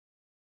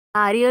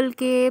नारियल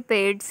के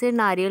पेड़ से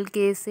नारियल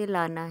कैसे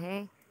लाना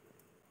है?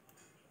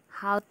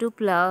 How to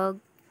pluck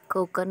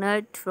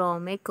coconut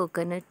from a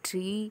coconut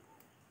tree?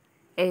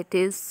 It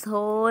is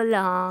so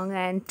long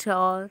and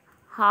tall.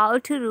 How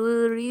to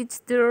reach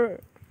there?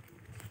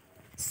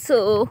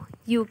 So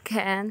you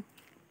can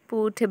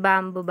put a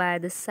bamboo by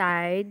the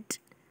side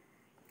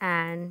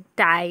and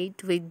tie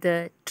it with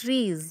the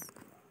trees.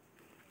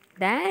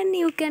 Then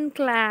you can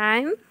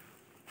climb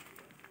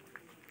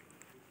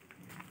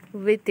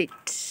with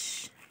it.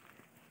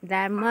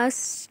 There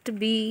must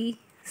be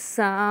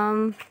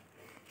some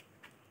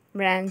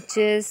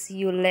branches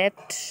you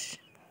left.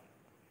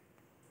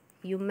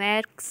 You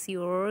make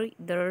sure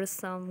there are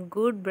some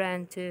good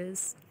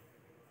branches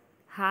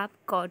have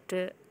got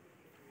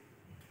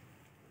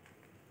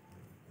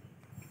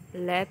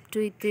left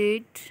with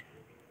it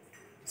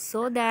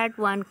so that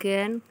one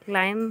can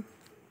climb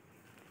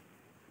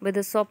with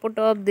the support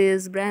of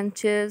these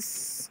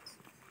branches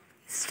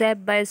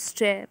step by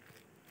step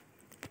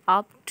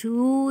up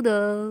to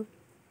the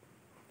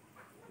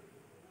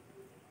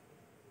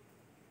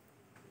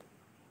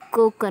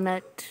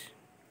coconut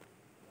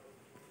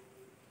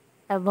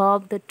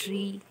above the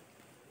tree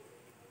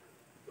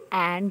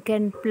and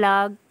can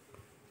plug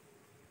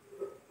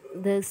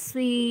the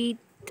sweet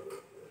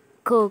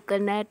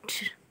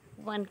coconut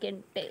one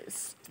can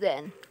taste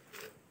then.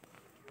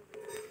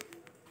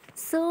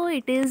 So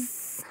it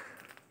is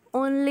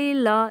only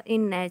law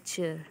in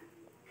nature.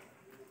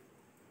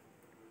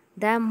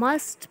 There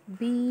must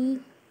be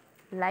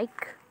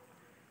like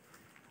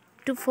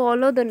to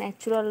follow the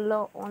natural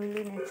law.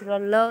 Only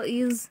natural law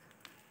is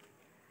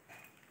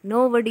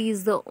nobody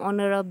is the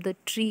owner of the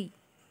tree.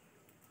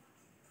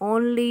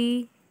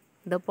 Only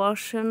the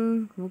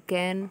person who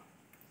can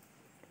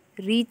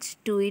reach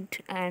to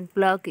it and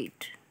pluck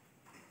it.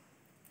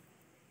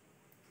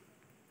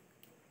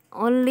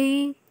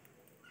 Only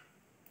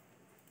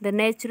the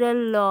natural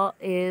law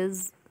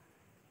is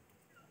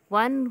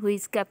one who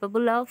is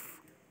capable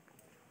of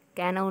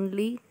can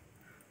only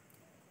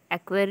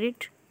acquire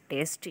it,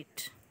 taste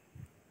it,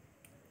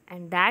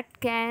 and that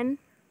can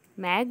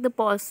make the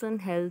person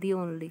healthy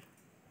only.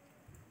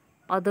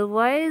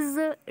 Otherwise,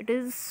 it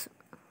is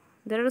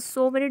there are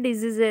so many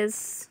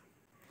diseases,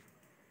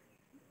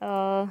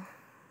 uh,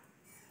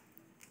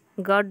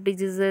 gut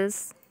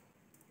diseases,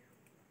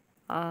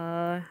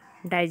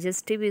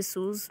 digestive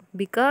issues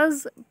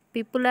because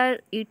people are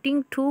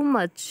eating too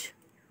much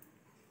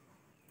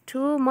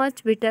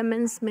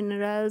vitamins,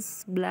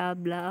 minerals, blah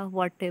blah,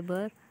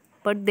 whatever,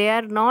 but they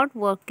are not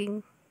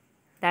working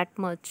that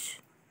much.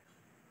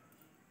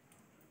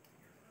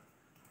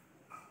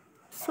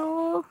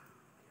 So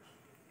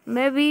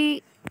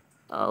maybe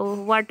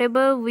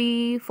whatever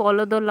we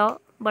follow the law,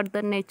 but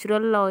the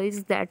natural law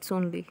is that's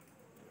only.